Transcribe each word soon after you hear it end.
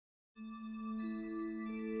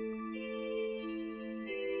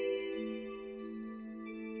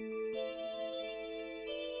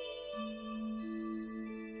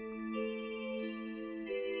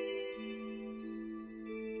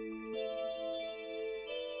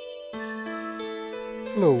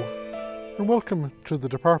Hello, and welcome to the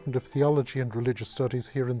Department of Theology and Religious Studies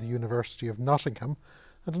here in the University of Nottingham,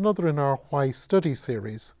 and another in our Why Study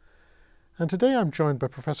series. And today I'm joined by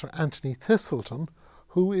Professor Anthony Thiselton,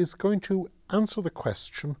 who is going to answer the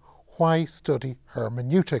question, why study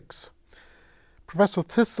hermeneutics? Professor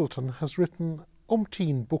Thiselton has written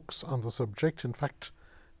umpteen books on the subject. In fact,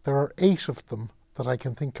 there are 8 of them that I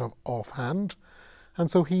can think of offhand,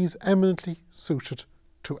 and so he's eminently suited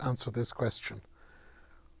to answer this question.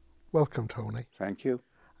 Welcome, Tony. Thank you.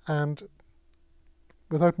 And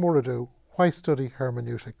without more ado, why study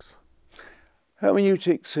hermeneutics?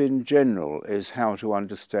 Hermeneutics in general is how to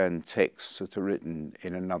understand texts that are written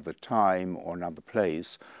in another time or another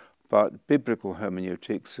place, but biblical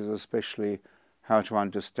hermeneutics is especially how to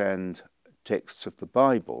understand texts of the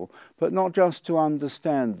Bible, but not just to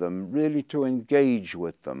understand them, really to engage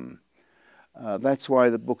with them. That's why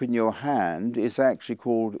the book in your hand is actually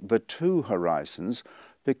called The Two Horizons,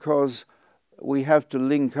 because we have to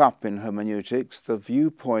link up in hermeneutics the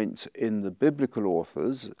viewpoint in the biblical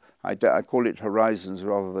authors. I call it horizons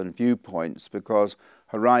rather than viewpoints, because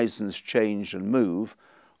horizons change and move,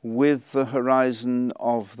 with the horizon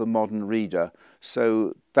of the modern reader.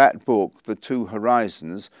 So that book, The Two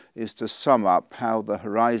Horizons, is to sum up how the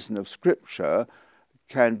horizon of Scripture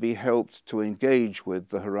can be helped to engage with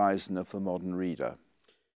the horizon of the modern reader.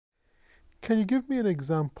 Can you give me an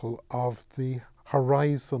example of the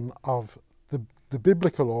horizon of the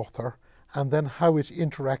biblical author, and then how it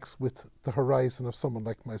interacts with the horizon of someone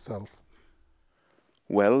like myself?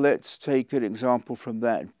 Well, let's take an example from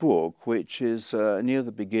that book, which is near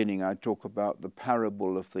the beginning. I talk about the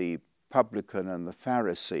parable of the publican and the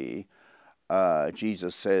Pharisee.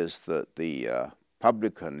 Jesus says that the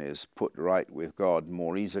publican is put right with God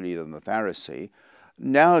more easily than the Pharisee.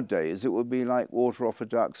 Nowadays, it would be like water off a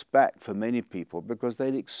duck's back for many people, because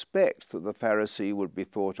they'd expect that the Pharisee would be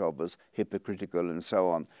thought of as hypocritical and so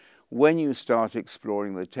on. When you start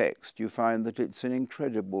exploring the text, you find that it's an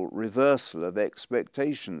incredible reversal of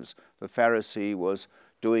expectations. The Pharisee was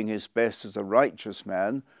doing his best as a righteous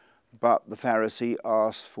man, but the Pharisee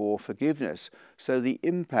asked for forgiveness. So the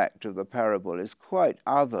impact of the parable is quite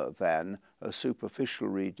other than a superficial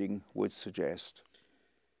reading would suggest.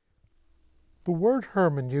 The word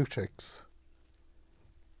hermeneutics,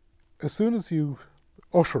 as soon as you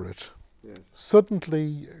utter it, Yes.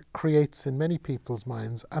 suddenly creates in many people's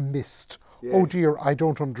minds a mist. Yes. Oh dear, I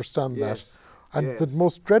don't understand Yes. that. And Yes. the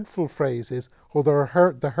most dreadful phrase is, oh, there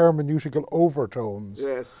are the hermeneutical overtones.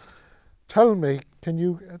 Yes. Tell me, can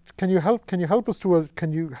you help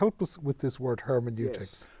us with this word hermeneutics?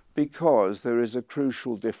 Yes. Because there is a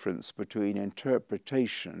crucial difference between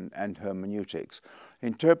interpretation and hermeneutics.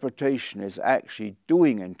 Interpretation is actually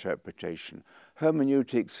doing interpretation.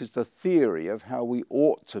 Hermeneutics is the theory of how we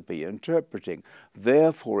ought to be interpreting.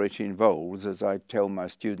 Therefore, it involves, as I tell my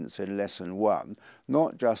students in Lesson 1,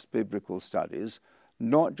 not just biblical studies,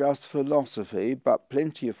 not just philosophy, but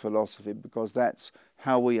plenty of philosophy, because that's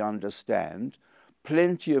how we understand.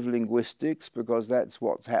 Plenty of linguistics, because that's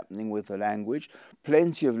what's happening with the language.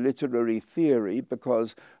 Plenty of literary theory,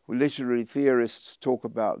 because literary theorists talk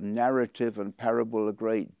about narrative and parable a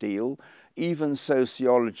great deal. Even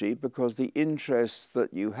sociology, because the interests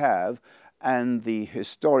that you have and the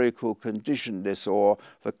historical conditionedness, or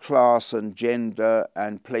the class and gender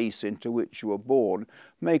and place into which you were born,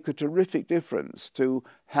 make a terrific difference to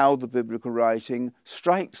how the biblical writing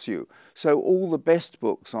strikes you. So all the best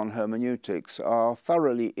books on hermeneutics are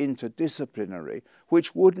thoroughly interdisciplinary,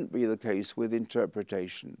 which wouldn't be the case with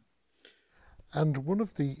interpretation. And one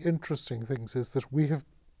of the interesting things is that we have,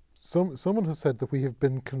 someone has said that we have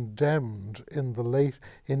been condemned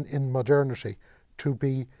in modernity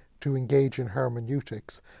to engage in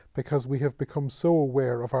hermeneutics because we have become so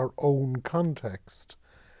aware of our own context.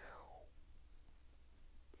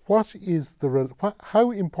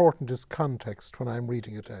 How important is context when I'm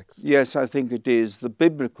reading a text? Yes, I think it is. The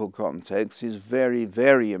biblical context is very,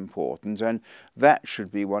 very important, and that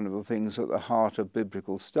should be one of the things at the heart of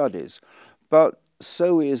biblical studies. But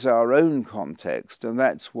so is our own context, and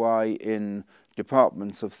that's why in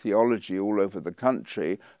departments of theology all over the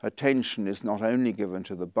country, attention is not only given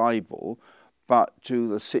to the Bible, but to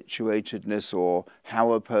the situatedness, or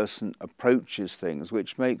how a person approaches things,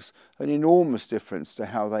 which makes an enormous difference to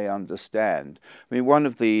how they understand. I mean, one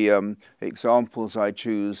of the examples I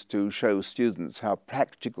choose to show students how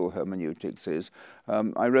practical hermeneutics is,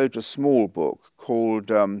 I wrote a small book called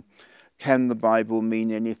Can the Bible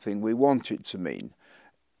Mean Anything We Want It to Mean?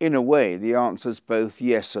 In a way, the answer is both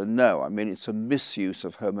yes and no. I mean, it's a misuse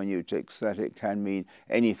of hermeneutics that it can mean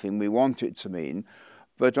anything we want it to mean.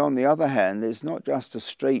 But on the other hand, it's not just a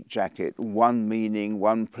straitjacket, one meaning,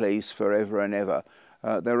 one place forever and ever.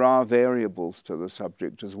 There are variables to the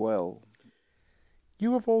subject as well.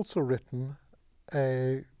 You have also written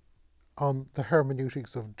on the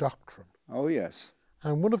hermeneutics of doctrine. Oh, yes.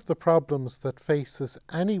 And one of the problems that faces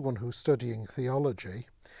anyone who's studying theology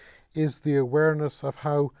is the awareness of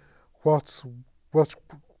how what's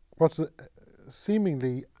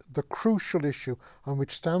seemingly the crucial issue on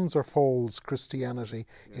which stands or falls Christianity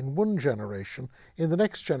in one generation, in the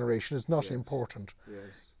next generation is not important.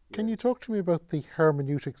 Can you talk to me about the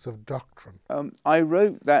hermeneutics of doctrine? I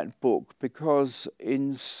wrote that book because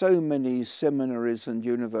in so many seminaries and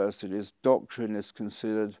universities, doctrine is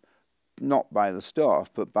considered, not by the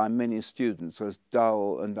staff, but by many students, as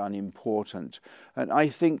dull and unimportant. And I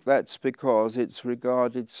think that's because it's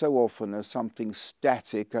regarded so often as something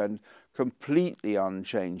static and completely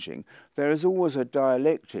unchanging. There is always a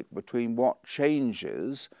dialectic between what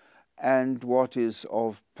changes and what is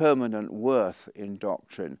of permanent worth in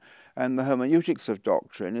doctrine. And the hermeneutics of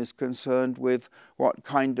doctrine is concerned with what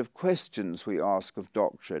kind of questions we ask of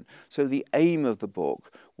doctrine. So the aim of the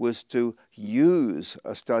book was to use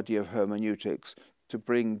a study of hermeneutics to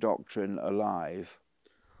bring doctrine alive.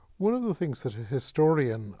 One of the things that a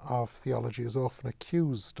historian of theology is often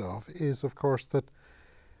accused of is, of course, that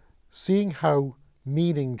seeing how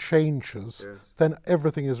meaning changes, then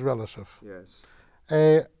everything is relative.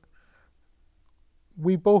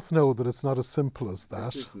 We both know that it's not as simple as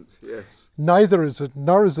that. It isn't, yes.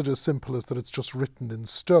 Nor is it as simple as that it's just written in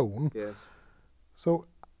stone. Yes. So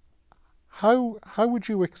how would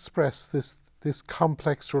you express this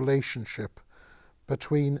complex relationship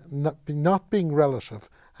between not being relative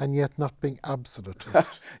and yet not being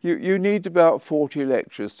absolutist? You need about 40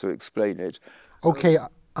 lectures to explain it. Okay,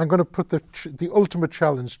 I'm going to put the ultimate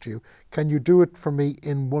challenge to you. Can you do it for me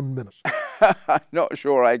in 1 minute? I'm not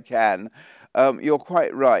sure I can. You're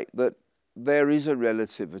quite right that there is a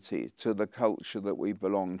relativity to the culture that we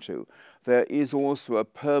belong to. There is also a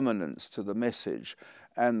permanence to the message.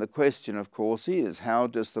 And the question, of course, is how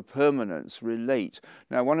does the permanence relate?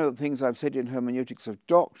 Now, one of the things I've said in hermeneutics of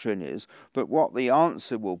doctrine is that what the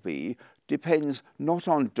answer will be depends not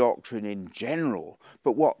on doctrine in general,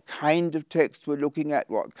 but what kind of text we're looking at,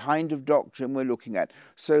 what kind of doctrine we're looking at.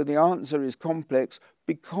 So the answer is complex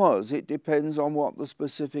because it depends on what the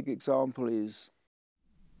specific example is.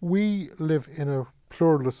 We live in a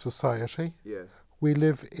pluralist society. Yes. We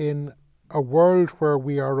live in a world where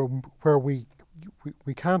we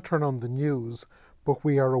can't turn on the news, but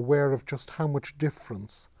we are aware of just how much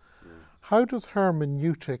difference. How does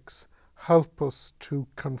hermeneutics help us to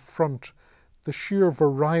confront the sheer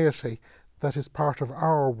variety that is part of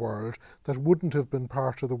our world that wouldn't have been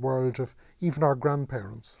part of the world of even our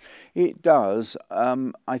grandparents? It does.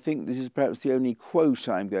 I think this is perhaps the only quote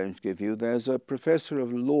I'm going to give you. There's a professor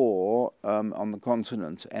of law on the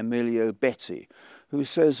continent, Emilio Betti, who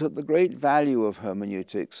says that the great value of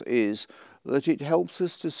hermeneutics is that it helps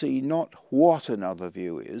us to see not what another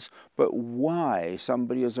view is, but why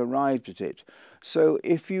somebody has arrived at it. So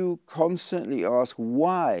if you constantly ask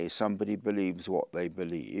why somebody believes what they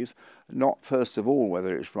believe, not first of all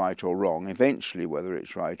whether it's right or wrong, eventually whether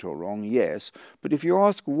it's right or wrong, yes, but if you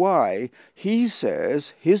ask why, he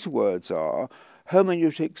says, his words are,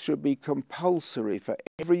 hermeneutics should be compulsory for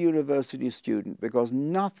every university student because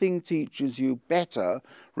nothing teaches you better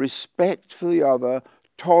respect for the other,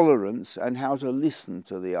 tolerance, and how to listen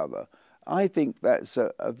to the other. I think that's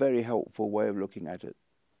a very helpful way of looking at it.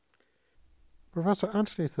 Professor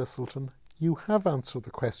Anthony Thiselton, you have answered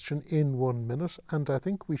the question in 1 minute, and I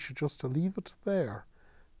think we should just leave it there.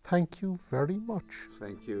 Thank you very much.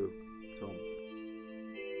 Thank you, Tom.